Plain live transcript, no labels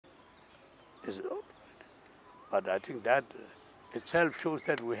is, but I think that itself shows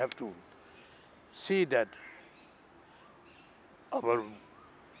that we have to see that our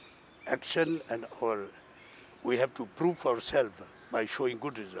action and we have to prove ourselves by showing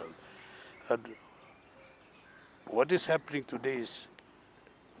good results. And what is happening today is,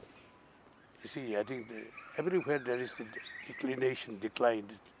 you see, I think everywhere there is a decline.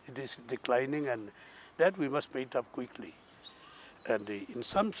 It is declining, and that we must make it up quickly. And in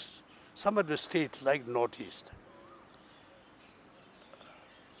some of the states, like Northeast,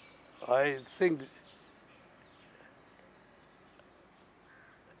 I think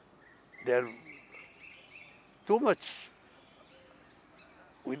they're too much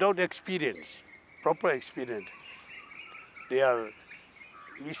without experience, proper experience. They are,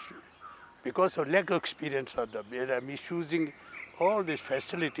 because of lack of experience, they are misusing all these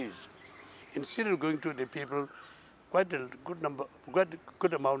facilities. Instead of going to the people, quite a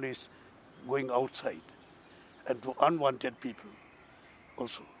good amount is going outside and to unwanted people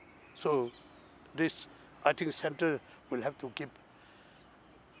also. So this, I think, center will have to keep.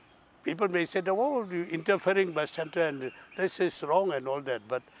 People may say, oh, you're interfering by center and this is wrong and all that,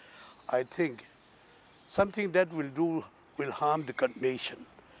 but I think something that will harm the nation.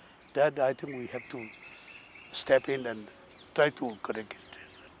 That I think we have to step in and try to correct it.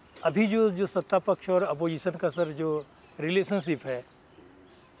 अभी जो सत्ता पक्ष और opposition का sir जो relationship है,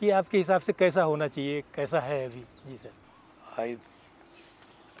 ये आपके हिसाब से कैसा होना चाहिए, कैसा है अभी जी sir?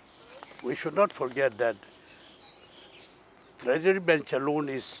 We should not forget that Treasury bench alone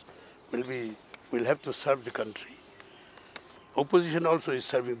will have to serve the country. Opposition also is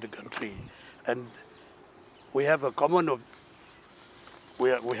serving the country, and we have a common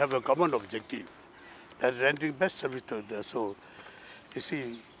objective, that rendering best service to them. So, you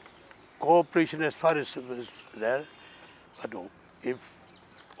see, cooperation as far as there. If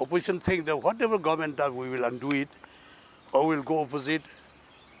opposition think that whatever government does, we will undo it, or we'll go opposite,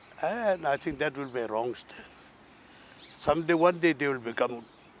 and I think that will be a wrong step. Someday, one day,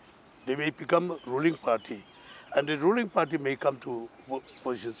 they may become ruling party, and the ruling party may come to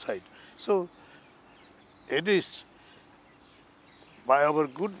opposition side. So, it is by our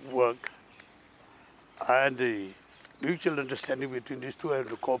good work and the mutual understanding between these two and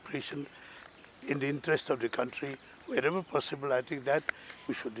the cooperation in the interest of the country, wherever possible, I think that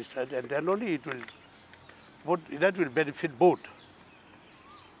we should decide, and then only that will benefit both.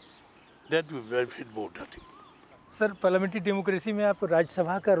 That will benefit both, I think. Sir, parliamentary democracy में आप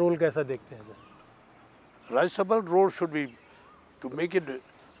राज्यसभा का role कैसा देखते हैं sir? Rajya Sabha role should be to make it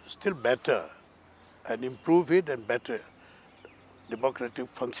still better and improve it, and better democratic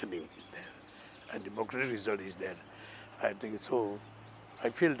functioning is there and democratic result is there. I think so. I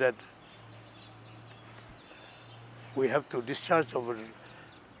feel that we have to discharge our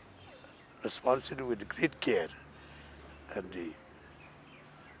responsibility with great care, and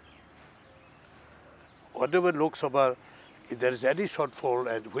whatever Lok Sabha, if there is any shortfall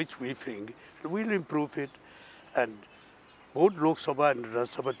and which we think, we'll improve it. And both Lok Sabha and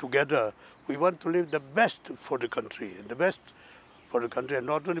Rajya Sabha together, we want to live the best for the country, and the best for the country, and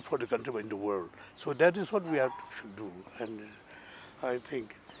not only for the country but in the world. So that is what we should do. And I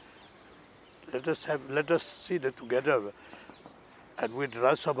think let us see that together, and with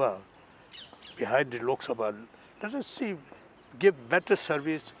Rajya Sabha behind the Lok Sabha, let us give better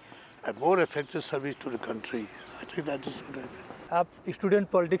service and more effective service to the country. I think that is what I feel. आप student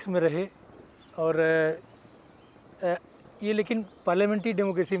politics में रहे, और ये लेकिन parliamentary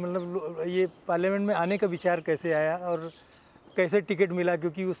democracy मतलब ये parliament में आने का विचार कैसे आया और कैसे टिकट मिला,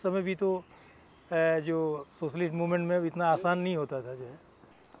 क्योंकि उस समय भी तो जो सोशलिस्ट मूवमेंट में इतना आसान नहीं होता था जो है.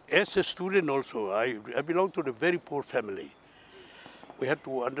 As a student also, I belong to a very poor family. We had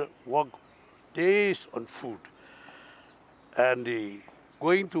to work days on food, and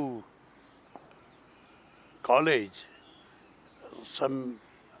going to college, some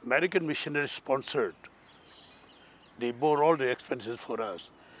American missionaries sponsored. They bore all the expenses for us,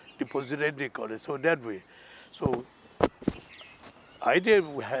 deposited in the college, so that way. So idea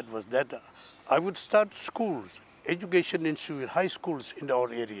we had was that I would start schools, education institute, high schools in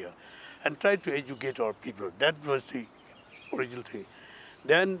our area, and try to educate our people. That was the original thing.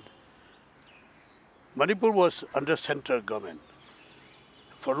 Then Manipur was under central government.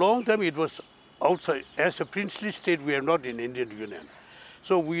 For a long time it was outside. As a princely state, we are not in Indian Union.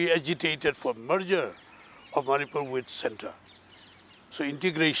 So we agitated for merger of Manipur with center. So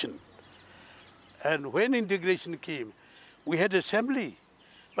integration. And when integration came, we had assembly,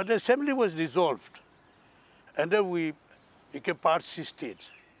 but the assembly was dissolved. And then we became part-C state.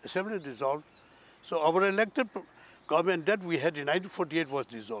 Assembly dissolved. So our elected government that we had in 1948 was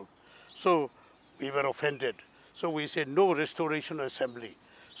dissolved. So we were offended. So we said no restoration assembly.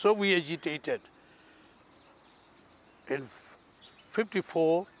 So we agitated in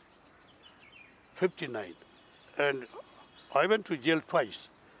 54, 59. And I went to jail twice.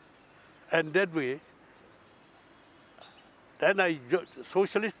 And that way, then the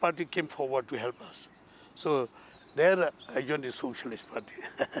Socialist Party came forward to help us. So there I joined the Socialist Party.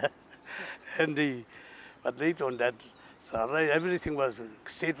 But later on that, everything was,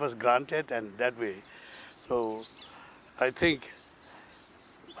 state was granted and that way. So I think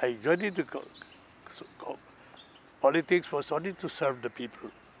I joined the politics was only to serve the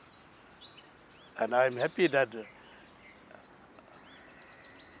people. And I'm happy that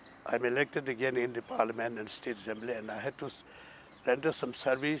I'm elected again in the Parliament and State Assembly, and I had to render some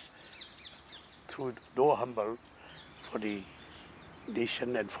service through though humble for the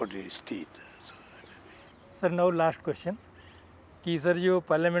nation and for the state. Sir, now last question कि sir जो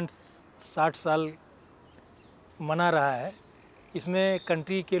parliament 60 साल मना रहा है, इसमें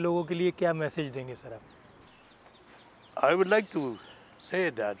country के लोगों के लिए क्या मैसेज देंगे सर आप? I would like to say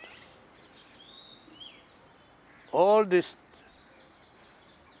that all these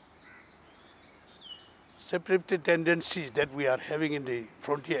separated tendencies that we are having in the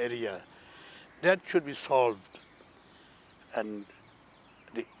frontier area, that should be solved. And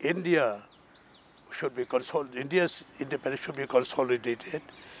India should be consolidated. India's independence should be consolidated.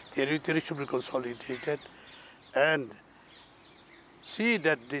 Territory should be consolidated. And see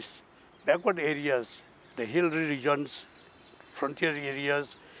that these backward areas, the hill regions, frontier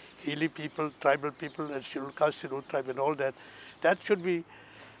areas, hilly people, tribal people, and scheduled caste, scheduled tribe and all that, that should be,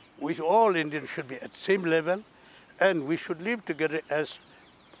 we all Indians should be at the same level, and we should live together as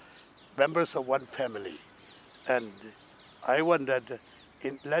members of one family. And I want that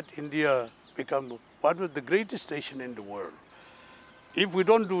let India become one of the greatest nation in the world. If we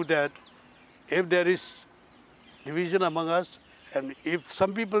don't do that, if there is division among us, and if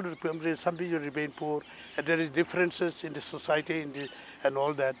some people remain poor, and there is differences in the society and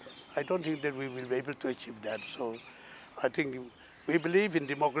all that, I don't think that we will be able to achieve that. So I think we believe in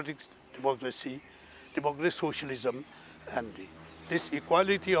democracy, democratic socialism, and this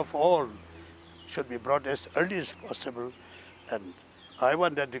equality of all should be brought as early as possible. And I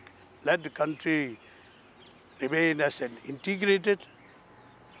want that let the country remain as an integrated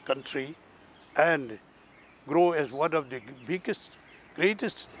country and grow as one of the biggest,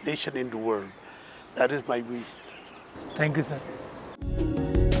 greatest nation in the world. That is my wish. Thank you, sir.